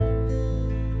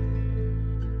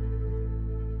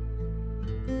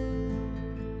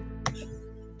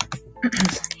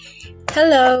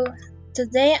Hello,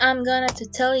 today I'm gonna to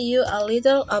tell you a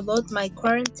little about my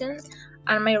quarantine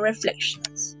and my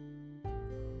reflections.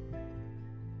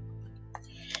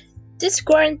 This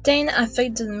quarantine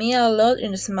affected me a lot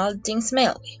in small things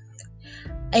mainly.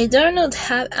 I do not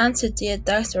have anxiety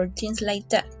attacks or things like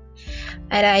that,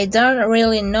 and I don't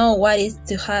really know what it is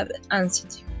to have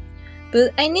anxiety.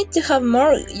 But I need to have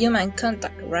more human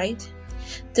contact, right?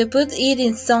 To put it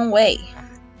in some way.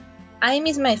 I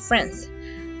miss my friends.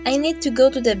 I need to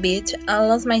go to the beach and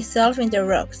lose myself in the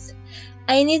rocks.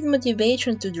 I need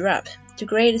motivation to draw, to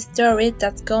create stories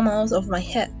that come out of my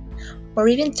head, or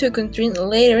even to continue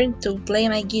later to play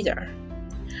my guitar.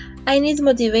 I need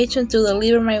motivation to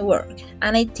deliver my work,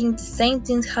 and I think the same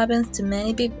thing happens to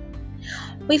many people.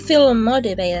 We feel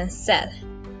unmotivated and sad,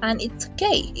 and it's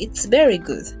okay, it's very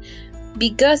good,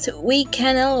 because we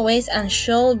can always and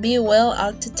should be well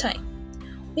all the time.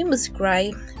 We must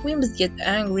cry, we must get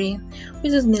angry, we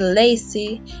must be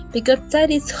lazy, because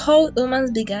that is how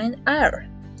humans are.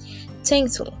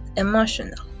 Thankful,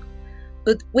 emotional.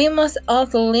 But we must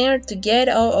also learn to get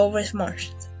out our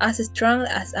emotions, as strong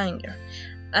as anger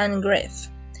and grief,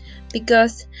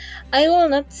 because I will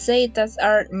not say that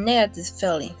are negative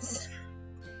feelings.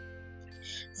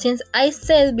 Since I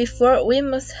said before, we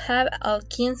must have all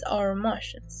kinds of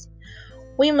emotions.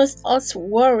 We must also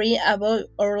worry about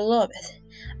our loved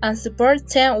and support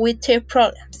them with their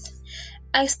problems.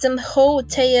 Ask them how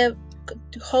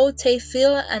they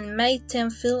feel and make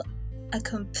them feel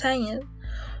accompanied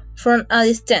from a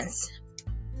distance.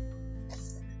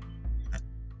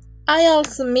 I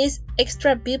also miss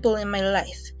extra people in my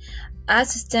life,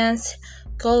 assistants,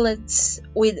 colleagues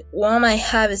with whom I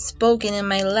have spoken in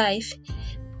my life,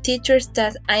 teachers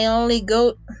that I only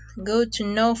go to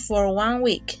know for 1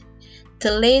 week,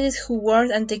 the ladies who work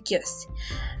at the kiosk.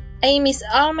 I miss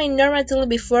all my normality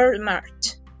before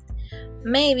March.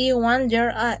 Maybe 1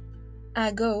 year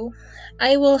ago,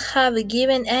 I would have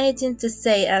given anything to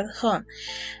stay at home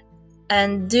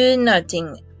and do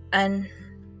nothing and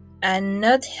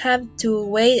not have to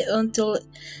wait until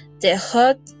the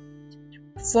hot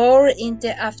 4 in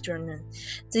the afternoon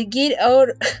to get out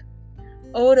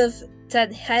of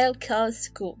that hell called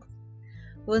school.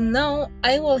 But now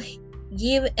I will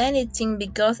give anything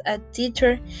because a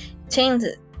teacher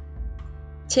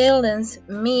challenged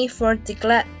me for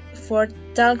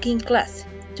talking class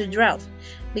to draw,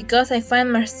 because I find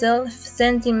myself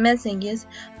sending messages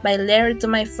by letter to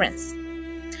my friends.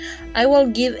 I will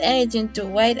give anything to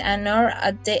wait an hour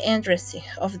at the entrance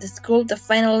of the school to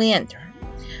finally enter,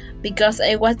 because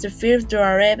I was the first to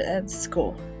arrive at the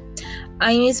school.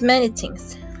 I miss many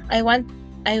things. I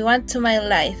want to my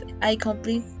life. I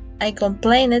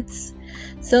complained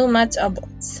so much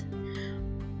about.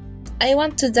 I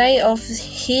want to die of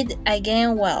heat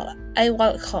again while I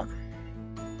walk home.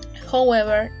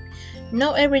 However,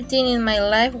 not everything in my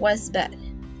life was bad.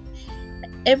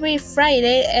 Every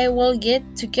Friday I will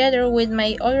get together with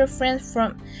my other friends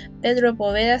from Pedro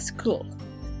Poveda school.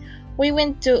 We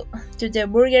went to the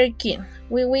Burger King.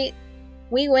 We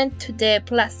went to the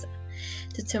plaza,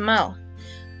 to the mall.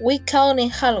 We called in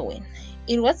Halloween.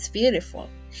 It was beautiful,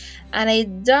 and I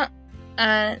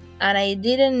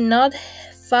did not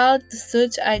felt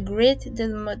such a great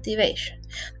motivation,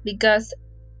 because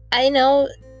I know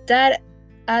that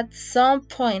at some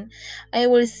point I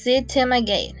will see them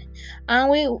again, and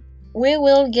we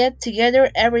will get together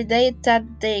every day that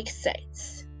they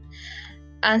exist.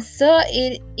 And so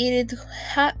it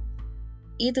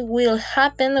will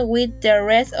happen with the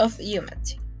rest of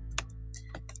humanity.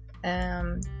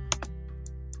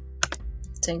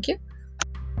 Thank you.